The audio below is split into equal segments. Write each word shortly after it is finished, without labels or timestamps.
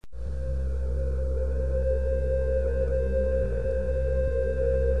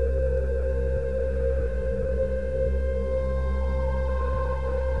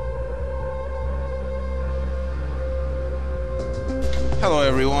Hello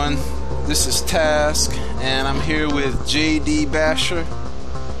everyone, this is Task, and I'm here with JD Basher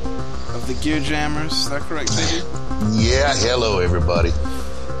of the Gear Jammers. Is that correct, JD? Yeah, hello everybody.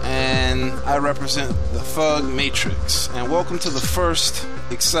 And I represent the Thug Matrix. And welcome to the first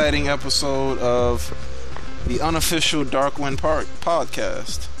exciting episode of the unofficial Darkwind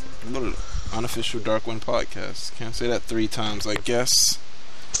podcast. Unofficial Darkwind podcast. Can't say that 3 times, I guess.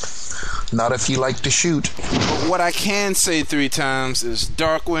 Not if you like to shoot. But what I can say 3 times is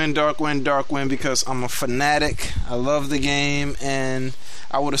Darkwind, Darkwind, Darkwind, because I'm a fanatic. I love the game, and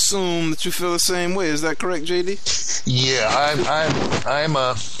I would assume that you feel the same way. Is that correct, JD? Yeah, I'm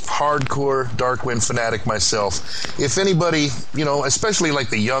a hardcore Darkwind fanatic myself. If anybody, especially like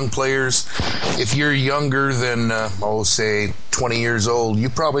the young players, if you're younger than, say 20 years old, you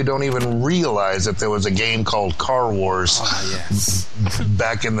probably don't even realize that there was a game called Car Wars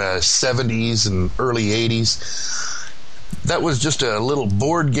back in the 70s and early 80s. That was just a little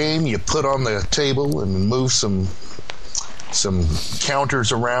board game you put on the table and move some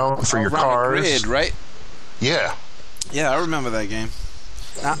counters around for your cars. The grid, right? Yeah. Yeah, I remember that game.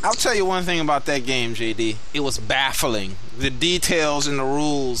 Now, I'll tell you one thing about that game, JD. It was baffling. The details and the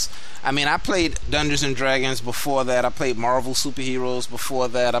rules. I mean, I played Dungeons and Dragons before that. I played Marvel Superheroes before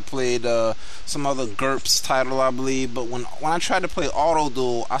that. I played some other GURPS title, I believe. But when I tried to play Auto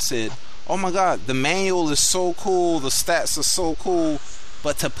Duel, I said, oh my God, the manual is so cool. The stats are so cool.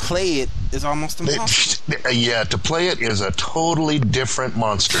 But to play it is almost impossible. Yeah, to play it is a totally different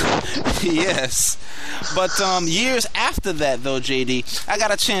monster. Yes. But years after that, though, JD, I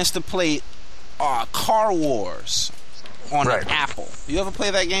got a chance to play Car Wars on an Apple. You ever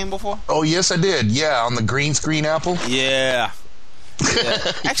play that game before? Oh, yes, I did. Yeah, on the green screen Apple. Yeah.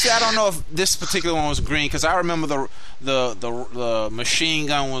 Actually, I don't know if this particular one was green, because I remember the machine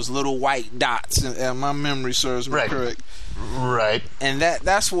gun was little white dots, and my memory serves me correct. Right. And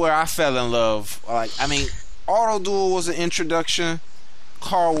that's where I fell in love. Auto Duel was an introduction.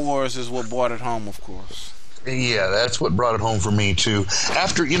 Car Wars is what brought it home, of course. Yeah, that's what brought it home for me too.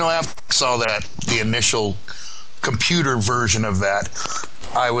 After I saw the initial computer version of that,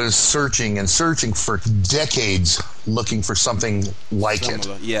 I was searching for decades looking for something like it.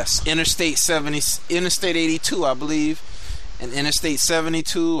 Yes, Interstate 82, I believe. And Interstate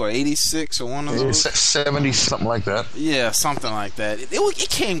 72 or 86 or one of those. 70, something like that. Yeah, something like that. It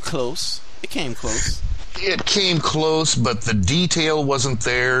came close. It came close, but the detail wasn't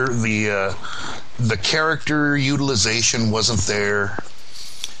there. The character utilization wasn't there.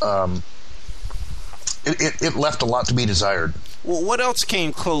 It left a lot to be desired. Well, what else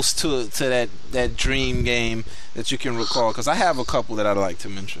came close to that dream game that you can recall? Because I have a couple that I'd like to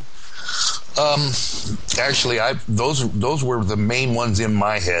mention. Actually, those were the main ones in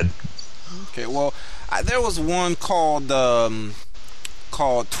my head. Okay, well, there was one called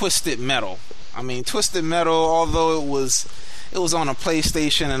Twisted Metal. I mean, Twisted Metal, although it was on a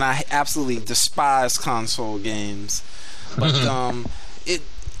PlayStation, and I absolutely despise console games, but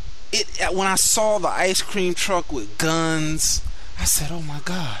when I saw the ice cream truck with guns, I said, "Oh my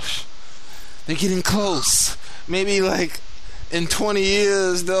gosh, they're getting close." Maybe in 20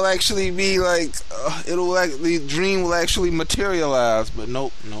 years, they'll actually be the dream will actually materialize. But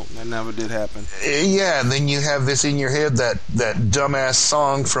nope, that never did happen. Yeah, and then you have this in your head, that dumbass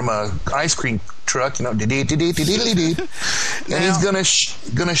song from a ice cream truck, and he's gonna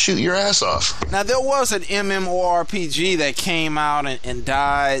shoot your ass off. Now, there was an MMORPG that came out and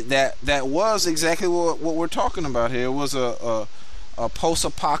died that was exactly what we're talking about here. It was a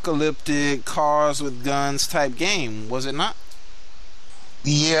post-apocalyptic cars with guns type game, was it not?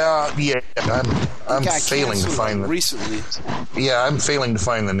 Yeah. I'm failing to find recently. Yeah, I'm failing to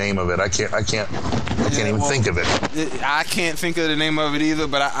find the name of it. I can't even think of it. I can't think of the name of it either,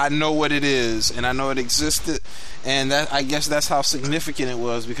 but I know what it is, and I know it existed, and I guess that's how significant it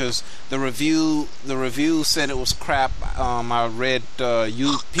was, because the review said it was crap. I read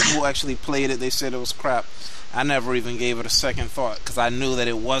people who actually played it, they said it was crap. I never even gave it a second thought, because I knew that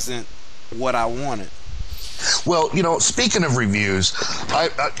it wasn't what I wanted. Well, speaking of reviews,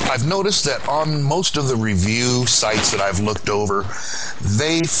 I've noticed that on most of the review sites that I've looked over,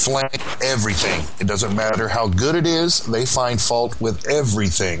 they flank everything. It doesn't matter how good it is, they find fault with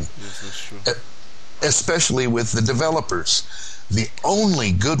everything. Yes, that's true. Especially with the developers. The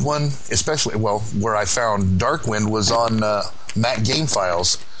only good one, where I found Darkwind, was on Mac Game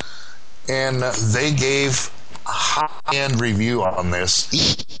Files, and they gave a high-end review on this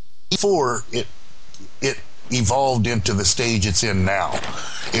before it evolved into the stage it's in now.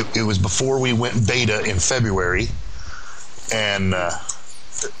 It was before we went beta in February, and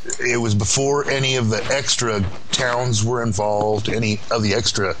It was before any of the extra towns were involved, any of the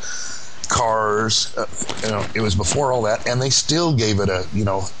extra cars. It was before all that, and they still gave it a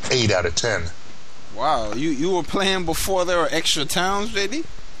 8 out of 10. Wow, you were playing before there were extra towns, JD?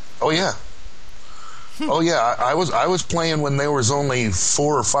 Oh yeah. Oh yeah, I was playing when there was only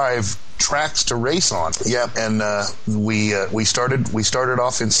 4 or 5 tracks to race on. Yeah, and we started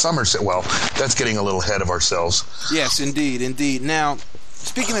off in Somerset. Well, that's getting a little ahead of ourselves. Yes, indeed. Now,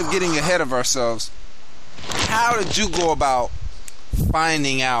 speaking of getting ahead of ourselves, how did you go about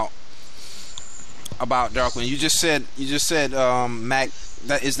finding out about Darkwind? You just said Mac.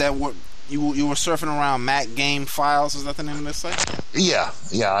 That what you were surfing around Mac Game Files? Is that the name of this site? Yeah.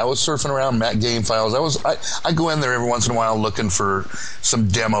 I was surfing around Mac Game Files. I go in there every once in a while looking for some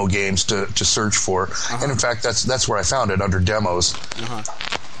demo games to search for, and in fact, that's where I found it, under demos.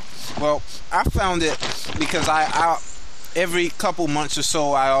 Well, I found it because I every couple months or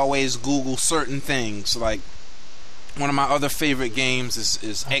so I always Google certain things. Like, one of my other favorite games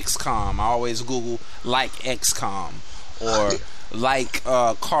is XCOM. I always Google like XCOM or like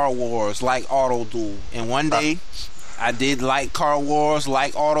Car Wars, like Auto Duel. And one day I did like Car Wars,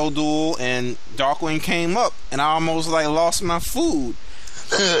 like Auto Duel, and Darkwind came up, and I almost lost my food.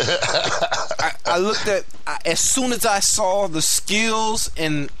 I looked at as soon as I saw the skills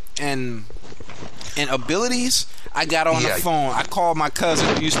and abilities, I got on the phone. I called my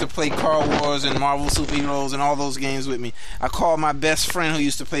cousin who used to play Car Wars and Marvel Superheroes and all those games with me. I called my best friend who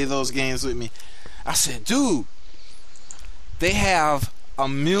used to play those games with me. I said, dude, they have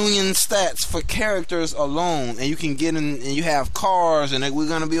 1 million stats for characters alone, and you can get in, and you have cars, and we're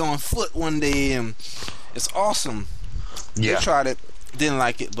gonna be on foot one day, and it's awesome. Yeah, I tried it, didn't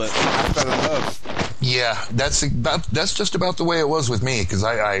like it, but I fell in love. Yeah, that's just about the way it was with me, because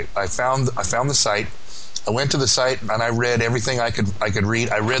I found the site. I went to the site and I read everything I could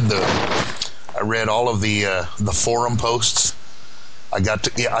read. I read all of the forum posts. In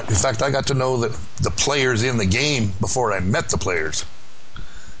fact, I got to know the players in the game before I met the players,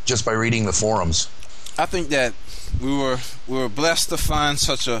 just by reading the forums. I think that we were blessed to find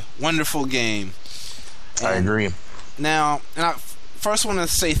such a wonderful game. I agree. Now, and I first want to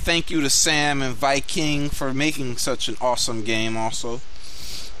say thank you to Sam and Viking for making such an awesome game. Also,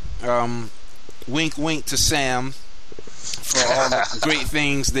 wink wink to Sam for all the great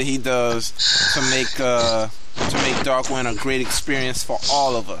things that he does to make Darkwind a great experience for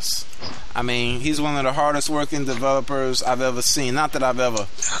all of us. I mean, he's one of the hardest working developers I've ever seen. Not that I've ever,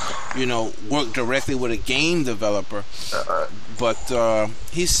 worked directly with a game developer, but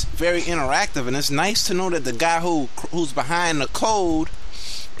he's very interactive, and it's nice to know that the guy who's behind the code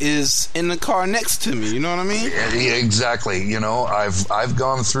is in the car next to me. You know what I mean? Yeah, exactly. I've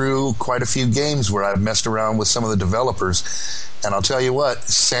gone through quite a few games where I've messed around with some of the developers, and I'll tell you what,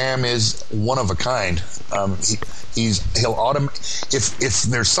 Sam is one of a kind. If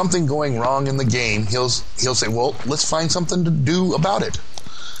there's something going wrong in the game, he'll say, well, let's find something to do about it.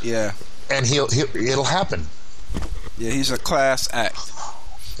 Yeah. And it'll happen. Yeah, he's a class act.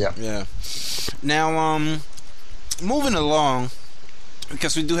 Yeah. Now, moving along,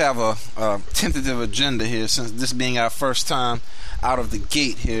 because we do have a tentative agenda here, since this being our first time out of the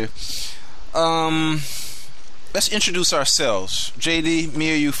gate here. Let's introduce ourselves. JD,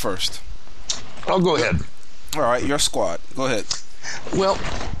 me or you first? I'll go ahead. All right, your squad. Go ahead. Well,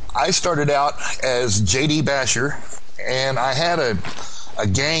 I started out as JD Basher, and I had a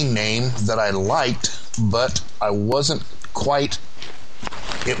gang name that I liked, but it wasn't quite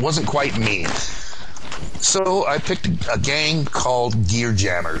me. So I picked a gang called Gear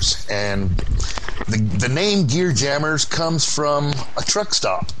Jammers, and the name Gear Jammers comes from a truck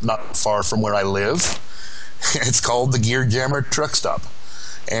stop not far from where I live. It's called the Gear Jammer Truck Stop.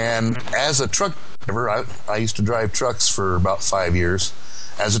 And as a truck driver, I used to drive trucks for about 5 years.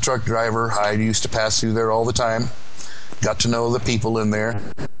 As a truck driver, I used to pass through there all the time. Got to know the people in there.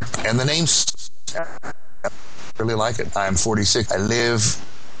 And the name's... I really like it. I'm 46. I live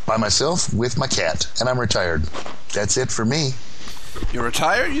by myself with my cat, and I'm retired. That's it for me. You're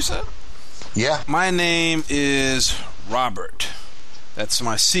retired, you said? Yeah. My name is Robert. That's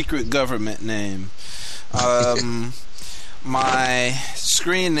my secret government name. My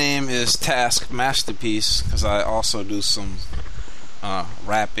screen name is Task Masterpiece, because I also do some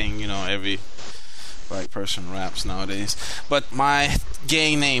rapping. Every black person raps nowadays. But my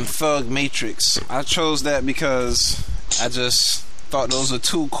gang name, Thug Matrix, I chose that because I just thought those are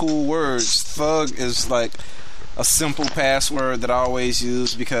two cool words. Thug is like a simple password that I always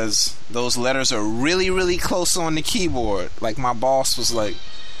use because those letters are really, really close on the keyboard. Like, my boss was like,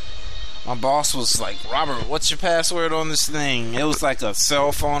 my boss was like, Robert, what's your password on this thing? It was like a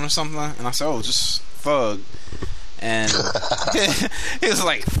cell phone or something. And I said, oh, just Thug. And it was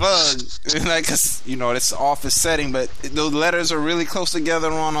like Thug. Like, cause, you know, it's office setting, but the letters are really close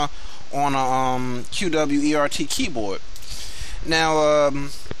together on a QWERT keyboard. Now,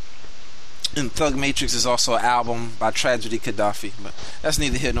 and Thug Matrix is also an album by Tragedy Gaddafi, but that's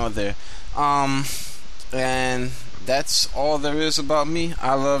neither here nor there. And that's all there is about me.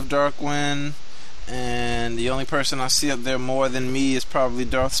 I love Darkwind, and the only person I see up there more than me is probably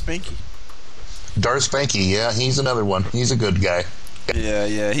Darth Spanky. Darth Spanky, yeah, he's another one. He's a good guy.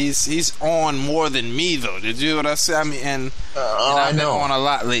 Yeah, he's on more than me though. Did you hear what I said? I mean, and I've been on a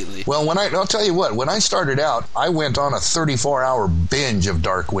lot lately. Well, I'll tell you what. When I started out, I went on a 34-hour binge of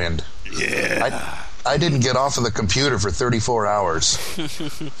Darkwind. Yeah, I didn't get off of the computer for 34 hours.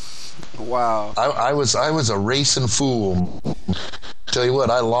 Wow. I was a racing fool. Tell you what,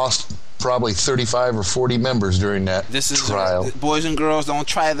 I lost probably 35 or 40 members during that trial. Boys and girls, don't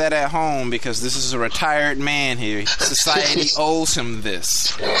try that at home, because this is a retired man here. Society owes him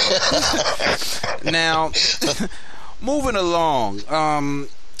this. Now, moving along,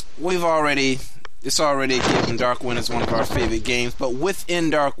 it's already a given. Darkwind is one of our favorite games, but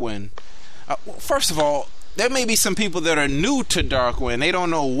within Darkwind, first of all, there may be some people that are new to Darkwind. They don't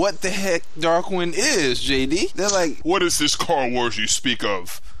know what the heck Darkwind is, JD. They're like, what is this Car Wars you speak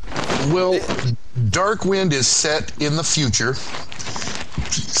of? Well, Darkwind is set in the future,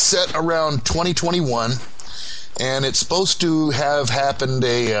 set around 2021, and it's supposed to have happened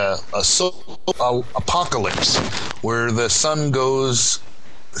a apocalypse where the sun goes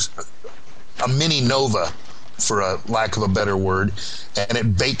a mini nova, for a lack of a better word, and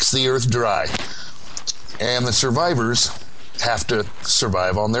it bakes the earth dry. And the survivors have to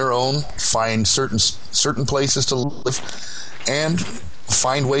survive on their own, find certain places to live, and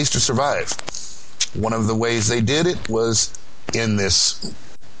find ways to survive. One of the ways they did it was in this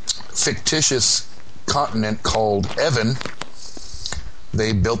fictitious continent called Evan.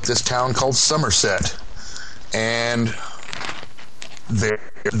 They built this town called Somerset, and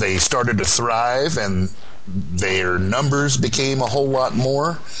they started to thrive, and their numbers became a whole lot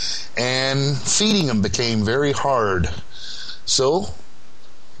more, and feeding them became very hard. So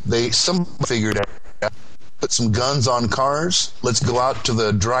some figured out, put some guns on cars, let's go out to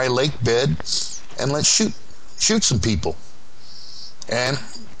the dry lake bed and let's shoot some people and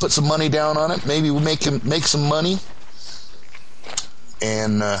put some money down on it. Maybe we'll make some money.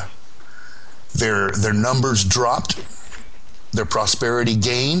 And their numbers dropped, their prosperity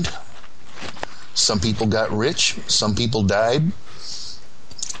gained. Some people got rich, some people died,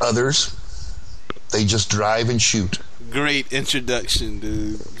 others, they just drive and shoot. Great introduction,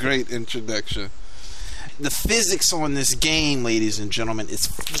 dude. Great introduction. The physics on this game, ladies and gentlemen, is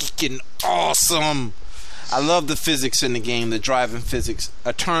freaking awesome. I love the physics in the game, the driving physics.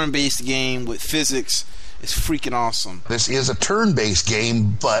 A turn-based game with physics is freaking awesome. This is a turn-based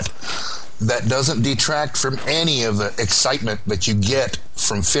game, but that doesn't detract from any of the excitement that you get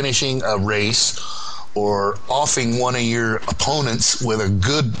from finishing a race or offing one of your opponents with a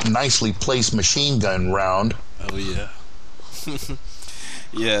good, nicely placed machine gun round. Oh, yeah.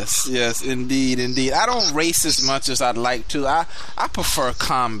 Yes, indeed. I don't race as much as I'd like to. I prefer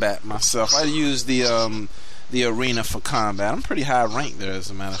combat myself. I use the arena for combat. I'm pretty high ranked there, as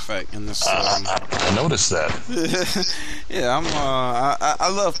a matter of fact, in this. I noticed that. Yeah, I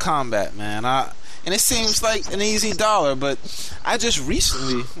love combat, man. And it seems like an easy dollar, but I just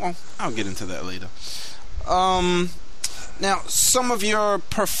recently. Well, I'll get into that later. Now, some of your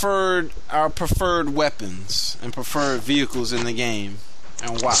preferred weapons and preferred vehicles in the game,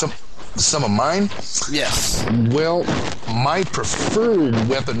 and why? Some of mine? Yes. Well, my preferred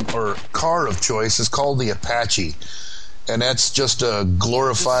weapon or car of choice is called the Apache, and that's just a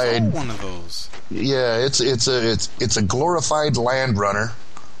glorified. One of those. Yeah, it's a glorified Land Runner,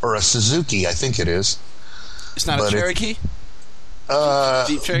 or a Suzuki, I think it is. It's not a Cherokee.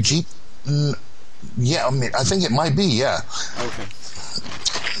 Jeep Cherokee. Yeah, I think it might be. Yeah. Okay.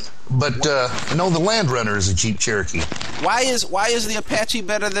 But no, the Land Runner is a Jeep Cherokee. Why is the Apache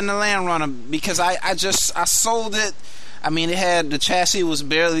better than the Land Runner? Because I sold it. I mean, the chassis was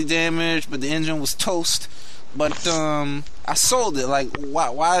barely damaged, but the engine was toast. But I sold it. Like,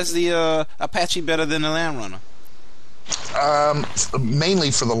 why is the Apache better than the Land Runner? Mainly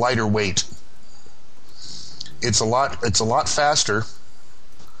for the lighter weight. It's a lot faster.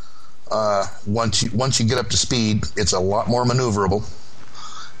 Once you get up to speed, it's a lot more maneuverable.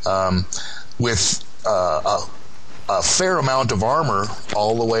 With a fair amount of armor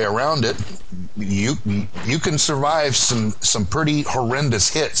all the way around it, you can survive some pretty horrendous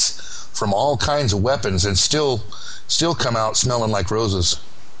hits from all kinds of weapons and still come out smelling like roses.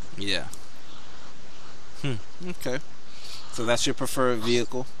 Yeah. Okay. So that's your preferred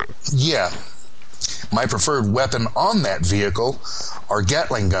vehicle? Yeah. My preferred weapon on that vehicle are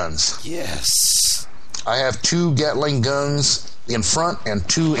Gatling guns. Yes. I have 2 Gatling guns in front and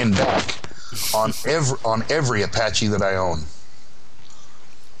 2 in back on every Apache that I own.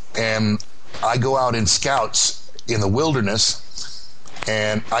 And I go out in scouts in the wilderness,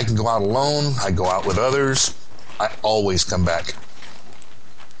 and I can go out alone, I go out with others, I always come back.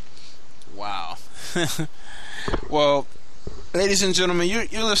 Wow. Well, ladies and gentlemen,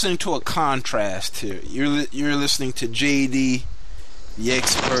 you're listening to a contrast here. You're listening to JD, the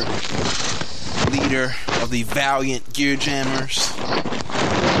expert leader of the Valiant Gear Jammers.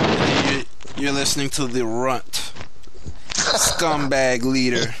 And you're listening to the runt, scumbag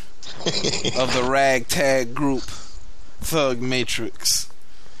leader of the ragtag group, Thug Matrix,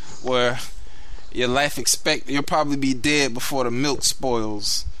 where you'll probably be dead before the milk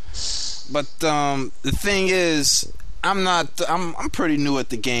spoils. But the thing is, I'm pretty new at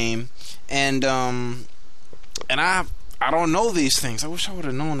the game, and I don't know these things. I wish I would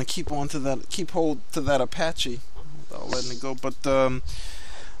have known to keep hold to that Apache without letting it go. But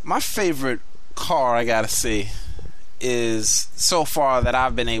my favorite car, I gotta say, is so far that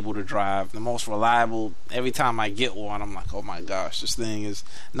I've been able to drive, the most reliable. Every time I get one, I'm like, oh my gosh, this thing is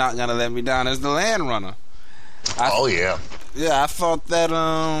not gonna let me down. Is the Land Runner. Yeah, I thought that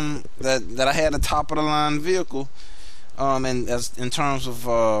that I had a top of the line vehicle, and as in terms of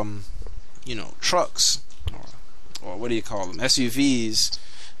trucks or what do you call them, SUVs,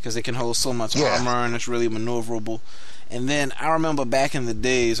 because they can hold so much armor and it's really maneuverable. And then I remember back in the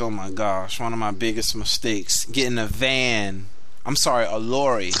days, oh my gosh, one of my biggest mistakes, getting a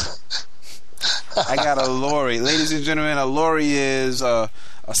lorry. I got a lorry, ladies and gentlemen. A lorry is a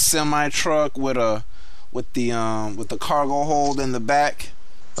semi truck with the cargo hold in the back.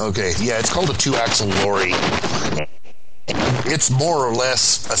 Okay, yeah, it's called a 2-axle lorry. It's more or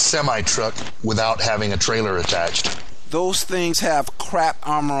less a semi-truck without having a trailer attached. Those things have crap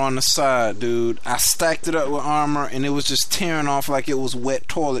armor on the side, dude. I stacked it up with armor, and it was just tearing off like it was wet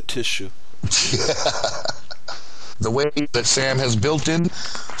toilet tissue. The way that Sam has built in,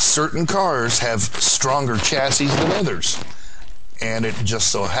 certain cars have stronger chassis than others. And it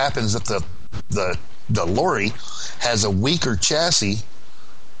just so happens that the lorry has a weaker chassis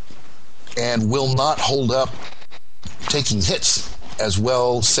and will not hold up taking hits as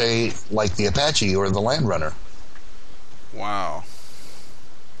well, say, like the Apache or the Land Runner. Wow.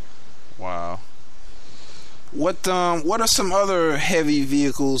 What are some other heavy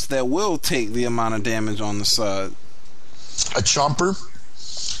vehicles that will take the amount of damage on the side? A chomper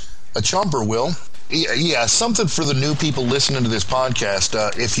will. Yeah, something for the new people listening to this podcast.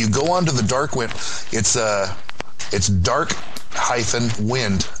 If you go onto the Darkwind, it's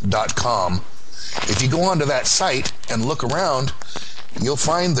dark-wind.com. If you go onto that site and look around, you'll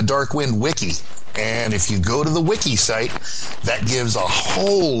find the Darkwind wiki. And if you go to the wiki site, that gives a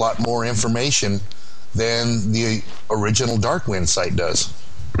whole lot more information than the original Darkwind site does.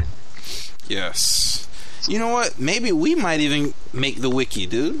 Yes. You know what? Maybe we might even make the wiki,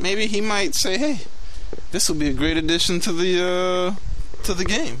 dude. Maybe he might say, hey, this will be a great addition to the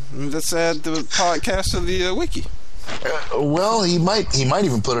game. Let's add the podcast to the wiki. Well, he might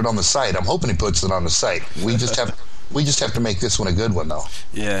even put it on the site. I'm hoping he puts it on the site. We just have to make this one a good one, though.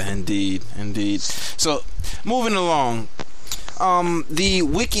 Yeah, indeed. So, moving along, the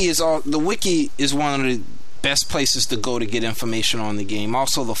wiki is one of the best places to go to get information on the game.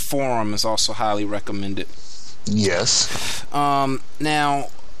 Also, the forum is also highly recommended. Yes. Now,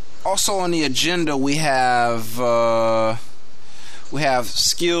 also on the agenda, we have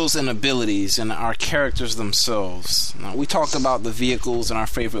skills and abilities and our characters themselves. Now, we talked about the vehicles and our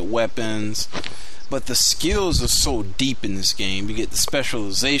favorite weapons, but the skills are so deep in this game. You get the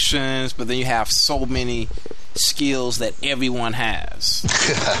specializations, but then you have so many skills that everyone has.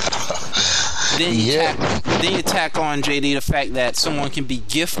 Then you tack on, JD, the fact that someone can be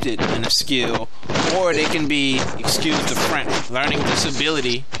gifted in a skill, or they can be, excuse the French, learning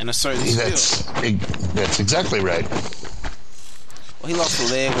disability in a certain skill. That's exactly right. Well, he lost a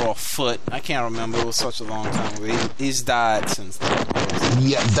leg or a foot. I can't remember. It was such a long time ago. He's died since then.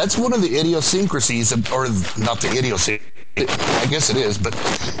 Yeah, that's one of the idiosyncrasies, or not the idiosyncrasy, I guess it is, but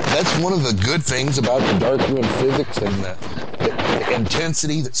that's one of the good things about the Darkwind physics and the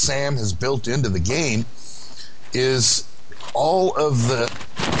intensity that Sam has built into the game is all of the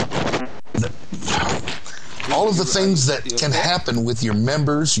things that can happen with your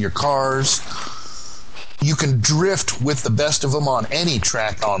members, your cars, You can drift with the best of them on any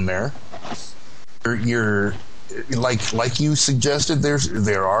track on there. You're like you suggested.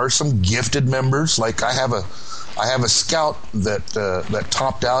 There are some gifted members. Like I have a scout that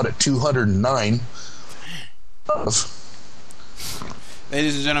topped out at 209.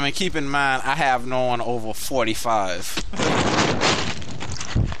 Ladies and gentlemen, keep in mind I have no one over 45.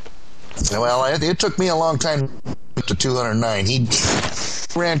 Well, it took me a long time to 209. He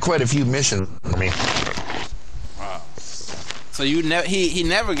ran quite a few missions for me. Wow. So he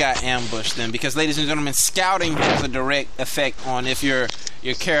never got ambushed then, because ladies and gentlemen, scouting has a direct effect on if your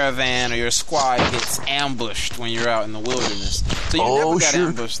caravan or your squad gets ambushed when you're out in the wilderness. So you never got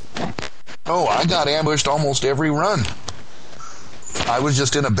ambushed. Oh, I got ambushed almost every run. I was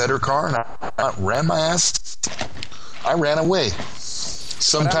just in a better car and I ran my ass. I ran away.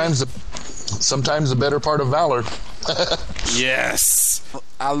 Sometimes the better part of valor. Yes.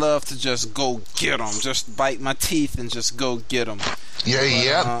 I love to just go get them. Just bite my teeth and just go get them.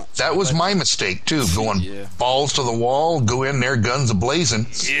 Yeah. That was my mistake, too. Going balls to the wall, go in there, guns a-blazing.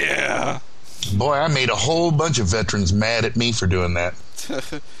 Yeah. Boy, I made a whole bunch of veterans mad at me for doing that.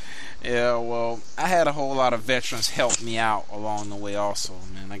 Yeah, well, I had a whole lot of veterans help me out along the way also,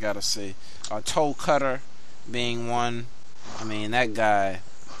 man. I gotta say. Toe Cutter being one. I mean, that guy,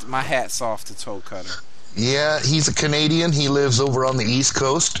 my hat's off to Toe Cutter. Yeah, he's a Canadian. He lives over on the East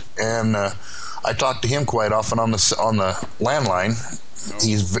Coast, and I talk to him quite often on the landline. Oh.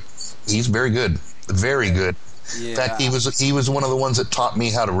 He's very good, very good. Yeah. In fact, he was one of the ones that taught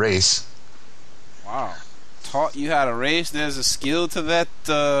me how to race. Wow, taught you how to race? There's a skill to that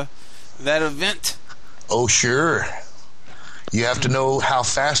event. Oh, sure. You have to know how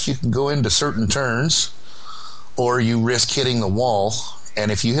fast you can go into certain turns, or you risk hitting the wall. And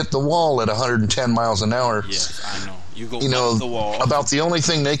if you hit the wall at 110 miles an hour, yes, I know. You go up the wall. About the only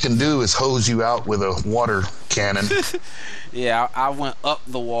thing they can do is hose you out with a water cannon. Yeah, I went up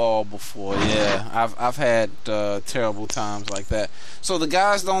the wall before. Yeah, I've had terrible times like that. So the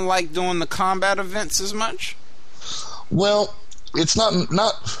guys don't like doing the combat events as much? Well, it's not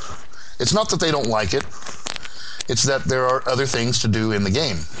that they don't like it. It's that there are other things to do in the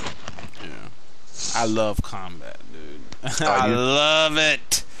game. Yeah. I love combat, dude. I love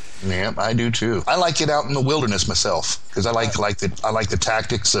it. Yeah, I do too. I like it out in the wilderness myself because I like the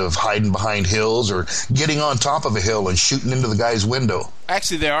tactics of hiding behind hills or getting on top of a hill and shooting into the guy's window.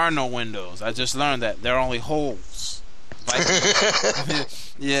 Actually, there are no windows. I just learned that there are only holes.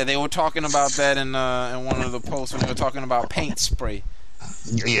 Yeah, they were talking about that in one of the posts when they were talking about paint spray.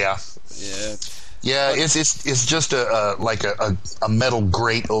 Yeah. Yeah. Yeah, it's just a metal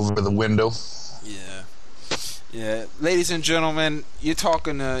grate over the window. Yeah. Yeah, ladies and gentlemen, you're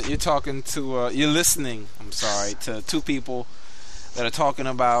listening. I'm sorry, to two people that are talking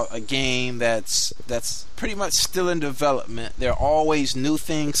about a game that's pretty much still in development. There are always new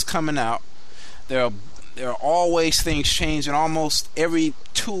things coming out. There are always things changing. Almost every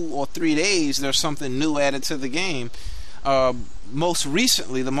 2 or 3 days, there's something new added to the game. Most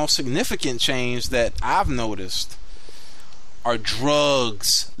recently, the most significant change that I've noticed are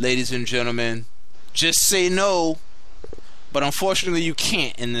drugs, ladies and gentlemen. Just say no, but unfortunately you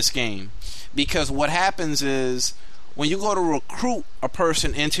can't in this game, because what happens is when you go to recruit a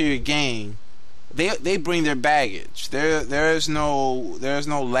person into your gang, they bring their baggage. There is no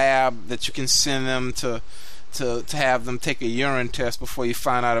lab that you can send them to have them take a urine test before you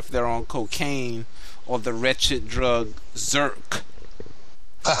find out if they're on cocaine or the wretched drug Zerk.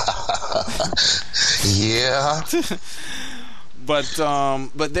 Yeah. But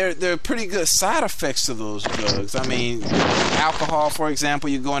there are pretty good side effects to those drugs. I mean, alcohol, for example,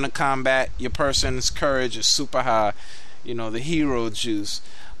 you go into combat, your person's courage is super high, the hero juice.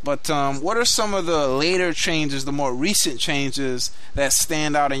 But what are some of the later changes, the more recent changes that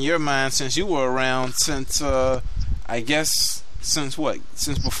stand out in your mind since you were around since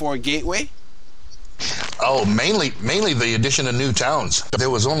before Gateway? Oh, mainly the addition of new towns.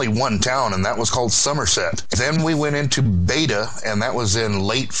 There was only one town, and that was called Somerset. Then we went into beta, and that was in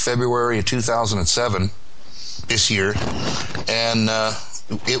late February of 2007, this year. And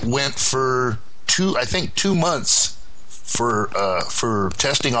it went for 2 months for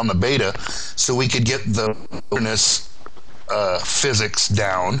testing on the beta, so we could get the wilderness physics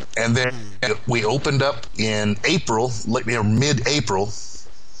down. And then we opened up in April, mid-April,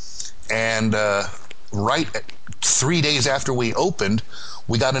 and right 3 days after we opened,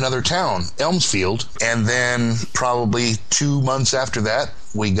 we got another town, Elmsfield, and then probably 2 months after that,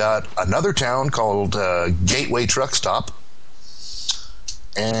 we got another town called Gateway Truck Stop,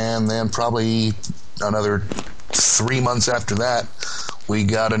 and then probably another 3 months after that, We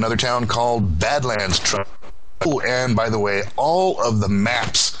got another town called Badlands Truck. Oh, and by the way, all of the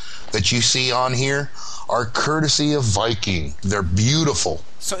maps that you see on here are courtesy of Viking. They're beautiful.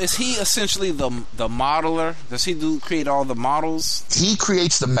 So is he essentially the modeler? Does he create all the models? He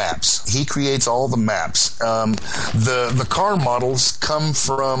creates the maps. He creates all the maps. The car models come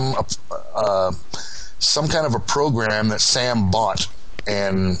from some kind of a program that Sam bought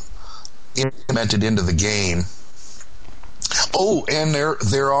and implemented into the game. Oh, and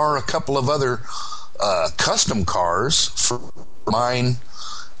there are a couple of other custom cars. For mine,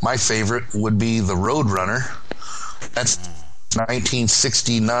 my favorite would be the Roadrunner. That's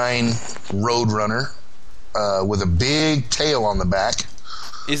 1969 Roadrunner with a big tail on the back.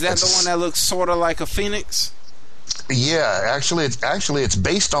 Is that the one that looks sort of like a Phoenix? Yeah, actually it's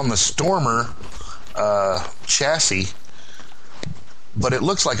based on the Stormer chassis, but it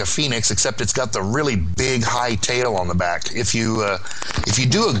looks like a Phoenix, except it's got the really big high tail on the back. If you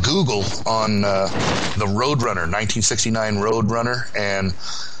do a Google on the Roadrunner, 1969 Roadrunner, and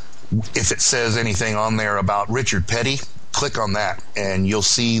if it says anything on there about Richard Petty, click on that and you'll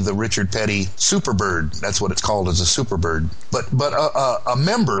see the Richard Petty Superbird. That's what it's called, as a Superbird. But a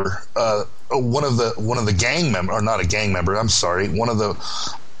member, one of the gang member, or not a gang member, I'm sorry, one of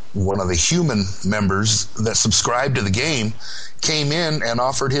the human members that subscribed to the game came in and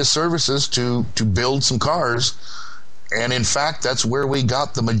offered his services to build some cars. And in fact, that's where we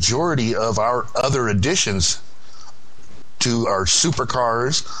got the majority of our other additions to our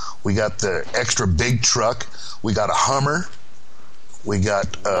supercars. We got the extra big truck. We got a Hummer. We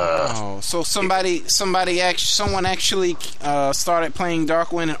got. So someone actually started playing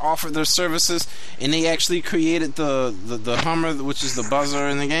Darkwind and offered their services, and they actually created the Hummer, which is the buzzer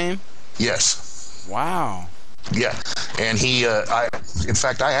in the game. Yes. Wow. Yeah, and he. In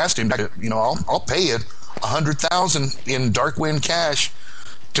fact, I asked him, I'll pay you $100,000 in Darkwind cash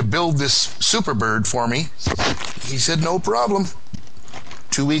to build this Superbird for me. He said, no problem.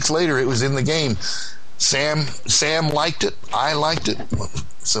 2 weeks later, it was in the game. Sam liked it. I liked it.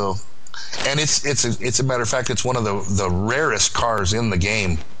 So, and it's a matter of fact, it's one of the rarest cars in the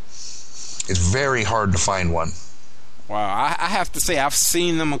game. It's very hard to find one. Wow, I have to say I've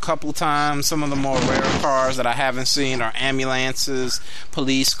seen them a couple times. Some of the more rare cars that I haven't seen are ambulances,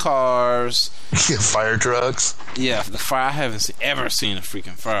 police cars, fire trucks. Yeah, I haven't ever seen a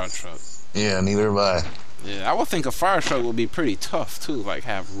freaking fire truck. Yeah, neither have I. Yeah, I would think a fire truck would be pretty tough too, like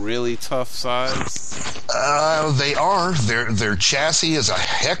have really tough sides. They are. Their chassis is a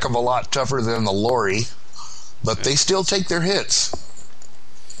heck of a lot tougher than the lorry, but they still take their hits.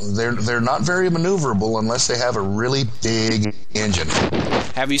 They're not very maneuverable unless they have a really big engine.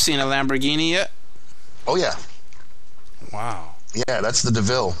 Have you seen a Lamborghini yet? Oh yeah. Wow. Yeah, that's the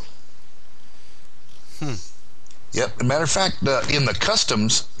DeVille. Yep. As a matter of fact, in the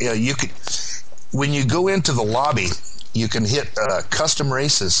customs, you could. When you go into the lobby, you can hit custom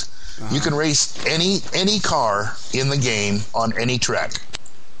races. You can race any car in the game on any track.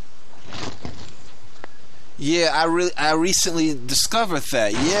 Yeah, I recently discovered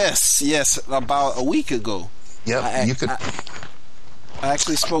that. Yes, about a week ago. Yep, you could. I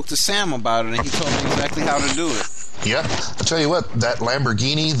actually spoke to Sam about it, and he told me exactly how to do it. Yeah, I'll tell you what. That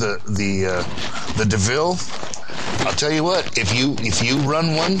Lamborghini, the DeVille. I'll tell you what. If you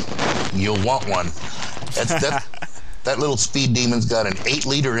run one, you'll want one. That little speed demon's got an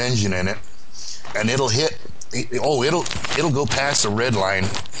 8-liter engine in it, and it'll go past the red line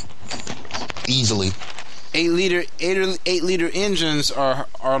easily. 8-liter engines are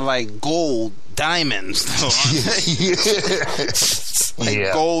like gold diamonds, though.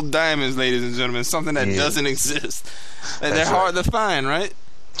 Like gold diamonds, ladies and gentlemen. Something that doesn't exist. They're hard to find, right?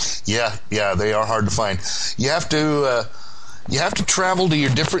 Yeah, they are hard to find. You have to travel to your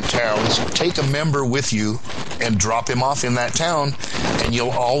different towns, take a member with you, and drop him off in that town, and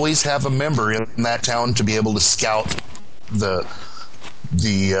you'll always have a member in that town to be able to scout the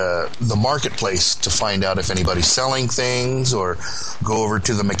marketplace to find out if anybody's selling things, or go over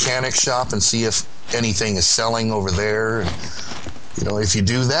to the mechanic shop and see if anything is selling over there. If you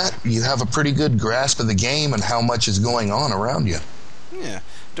do that, you have a pretty good grasp of the game and how much is going on around you. Yeah.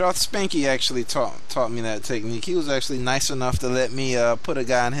 Darth Spanky actually taught me that technique. He was actually nice enough to let me put a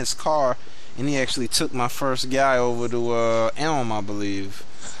guy in his car, and he actually took my first guy over to Elm, I believe.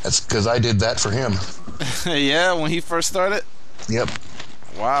 That's because I did that for him. Yeah, when he first started? Yep.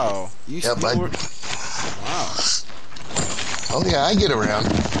 Wow. Wow. Oh, yeah, I get around.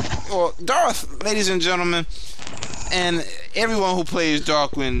 Well, Darth, ladies and gentlemen, and everyone who plays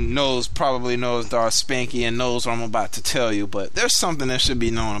Darkwind knows Darth Spanky and knows what I'm about to tell you, but there's something that should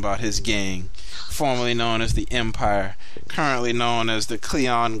be known about his gang. formerly known as the Empire, currently known as the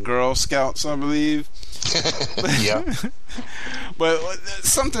Cleon Girl Scouts, I believe. Yeah. But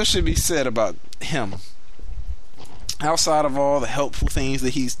something should be said about him. Outside of all the helpful things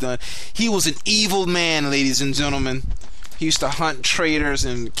that he's done, he was an evil man, ladies and gentlemen. He used to hunt traitors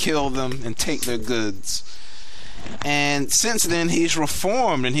and kill them and take their goods. And since then, he's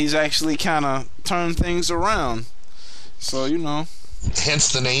reformed and he's actually kind of turned things around. So, you know.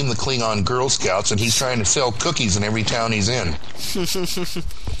 Hence the name, the Klingon Girl Scouts, and he's trying to sell cookies in every town he's in.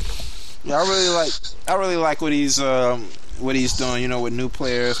 Yeah, I really like what he's doing. You know, with new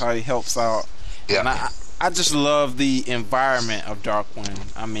players, how he helps out. Yeah. And I just love the environment of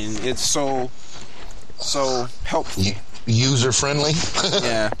Darkwind. I mean, it's so helpful. User friendly.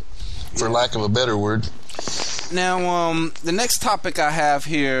 Yeah. For lack of a better word. Now, the next topic I have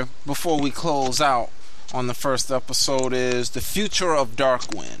here before we close out on the first episode is the future of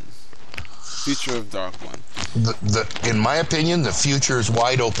Darkwind. Future of Darkwind. In my opinion, the future is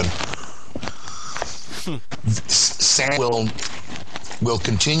wide open. Sam will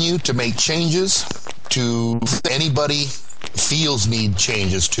continue to make changes to anybody feels need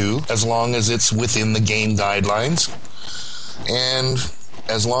changes to, as long as it's within the game guidelines and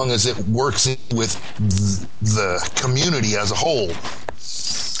as long as it works with the community as a whole.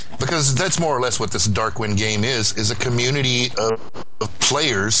 Because that's more or less what this Darkwind game is a community of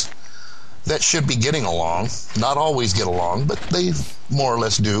players that should be getting along. Not always get along, but they more or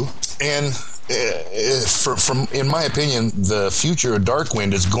less do. And from in my opinion, the future of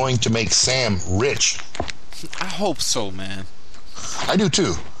Darkwind is going to make Sam rich. I hope so, man. I do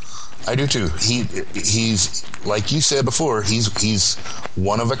too. He's like you said before. He's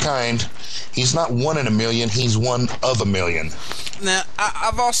one of a kind. He's not one in a million. He's one of a million. Now,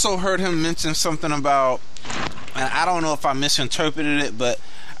 I've also heard him mention something about, and I don't know if I misinterpreted it, but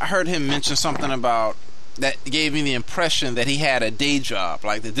I heard him mention something about that gave me the impression that he had a day job,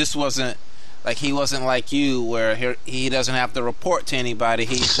 like that this wasn't. Like he wasn't like you, where he doesn't have to report to anybody.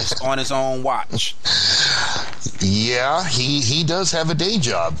 He's just on his own watch. Yeah, he does have a day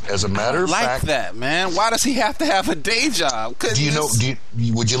job. As a matter of fact, like that, man. Why does he have to have a day job? Do you know?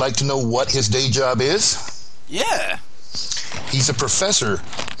 Would you like to know what his day job is? Yeah. He's a professor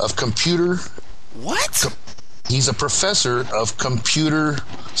of computer. What? He's a professor of computer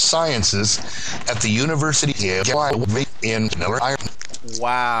sciences at the University of in Ireland.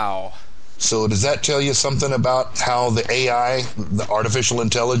 Wow. So does that tell you something about how the AI, the artificial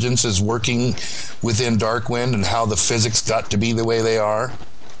intelligence, is working within Darkwind and how the physics got to be the way they are?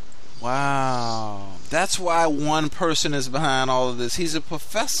 Wow. That's why one person is behind all of this. He's a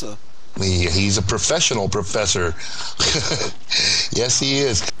professor. He's a professional professor. Yes, he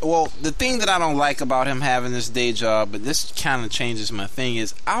is. Well, the thing that I don't like about him having this day job, but this kind of changes my thing,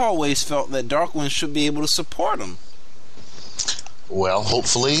 is I always felt that Darkwind should be able to support him. Well,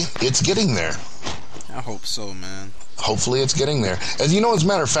 hopefully it's getting there. I hope so, man. Hopefully it's getting there. As you know, as a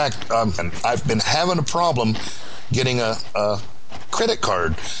matter of fact, I've been having a problem getting a credit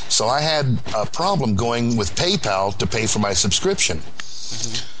card. So I had a problem going with PayPal to pay for my subscription.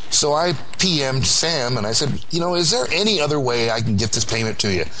 Mm-hmm. So I PM'd Sam and I said, is there any other way I can get this payment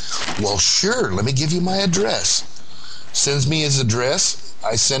to you? Well, sure. Let me give you my address. Sends me his address.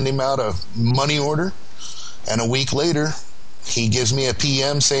 I send him out a money order. And a week later, he gives me a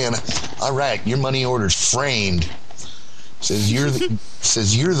PM saying, "All right, your money order's framed." Says you're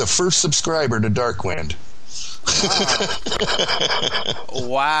the first subscriber to Darkwind.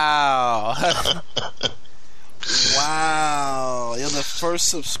 Wow. Wow. You're the first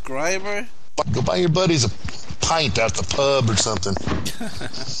subscriber? Go buy your buddies a pint at the pub or something.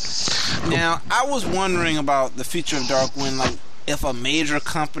 Now, I was wondering about the future of Darkwind, like if a major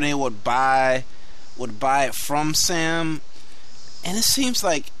company would buy it from Sam. And it seems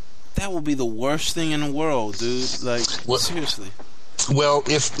like that would be the worst thing in the world, dude. Like, seriously. Well,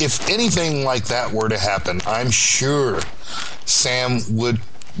 if anything like that were to happen, I'm sure Sam would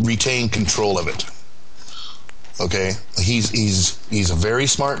retain control of it. Okay? He's a very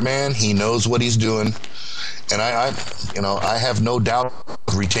smart man. He knows what he's doing. And I have no doubt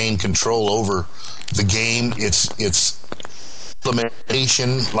retain control over the game. It's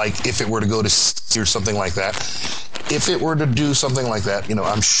implementation, like if it were to go to or something like that. If it were to do something like that,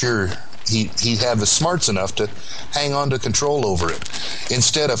 I'm sure he'd have the smarts enough to hang on to control over it,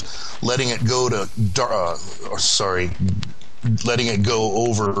 instead of letting it go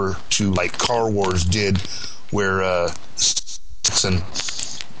over to like Car Wars did, where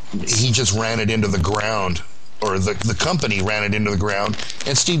he just ran it into the ground, or the company ran it into the ground,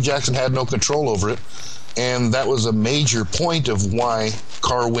 and Steve Jackson had no control over it, and that was a major point of why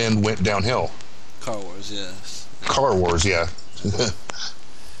Carwind went downhill. Car Wars, yes. Car Wars, yeah.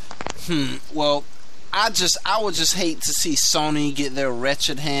 Well, I would just hate to see Sony get their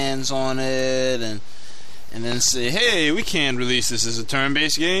wretched hands on it and then say, hey, we can't release this as a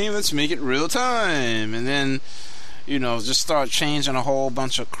turn-based game, let's make it real time, and then, you know, just start changing a whole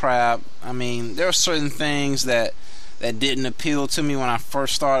bunch of crap. I mean, there are certain things that didn't appeal to me when I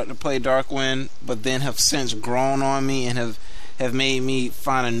first started to play Darkwind, but then have since grown on me and have made me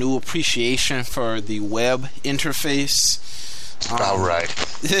find a new appreciation for the web interface. All right.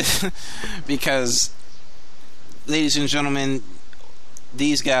 Because, ladies and gentlemen,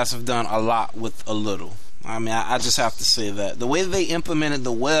 these guys have done a lot with a little. I mean, I just have to say that. The way they implemented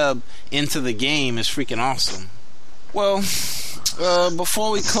the web into the game is freaking awesome. Well,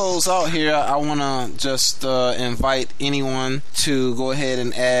 before we close out here, I want to just invite anyone to go ahead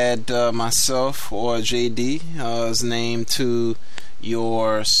and add myself or JD's name to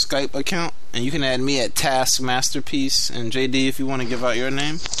your Skype account, and you can add me at Taskmasterpiece. And JD, if you want to give out your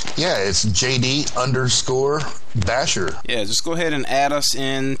name. Yeah, it's JD_Basher. Yeah, just go ahead and add us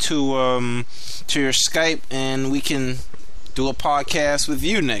into your Skype, and we can do a podcast with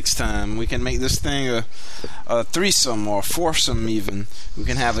you next time. We can make this thing a threesome or a foursome even. We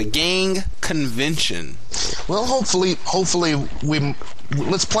can have a gang convention. Well, hopefully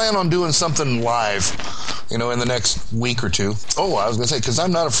let's plan on doing something live, you know, in the next week or two. Oh, I was going to say, because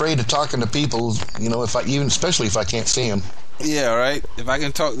I'm not afraid of talking to people, you know, especially if I can't see them. Yeah, right. If I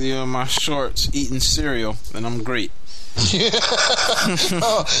can talk to you in my shorts eating cereal, then I'm great. Yeah.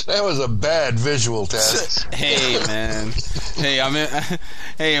 Oh, that was a bad visual test. Hey, man. Hey,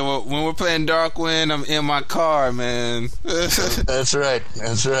 when we're playing Darkwind, I'm in my car, man. That's right.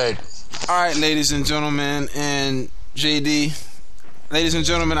 All right, ladies and gentlemen, and JD. Ladies and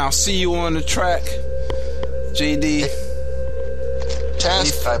gentlemen, I'll see you on the track. JD.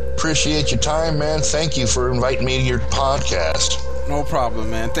 Task, I appreciate your time, man. Thank you for inviting me to your podcast. No problem,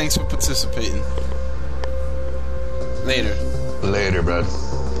 man. Thanks for participating. Later, bud.